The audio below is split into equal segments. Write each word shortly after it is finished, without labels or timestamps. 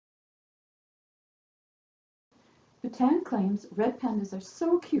Bhutan claims red pandas are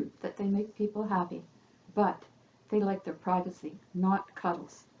so cute that they make people happy, but they like their privacy, not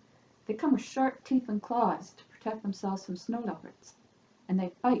cuddles. They come with sharp teeth and claws to protect themselves from snow leopards, and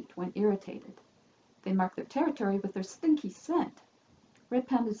they bite when irritated. They mark their territory with their stinky scent. Red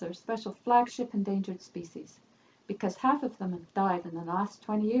pandas are a special flagship endangered species because half of them have died in the last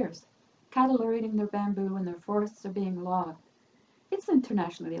 20 years. Cattle are eating their bamboo and their forests are being logged. It's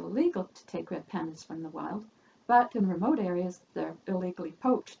internationally illegal to take red pandas from the wild, but in remote areas they're illegally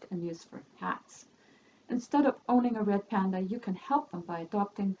poached and used for hats. Instead of owning a red panda, you can help them by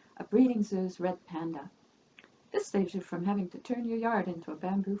adopting a breeding zoo's red panda. This saves you from having to turn your yard into a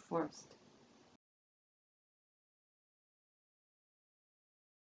bamboo forest.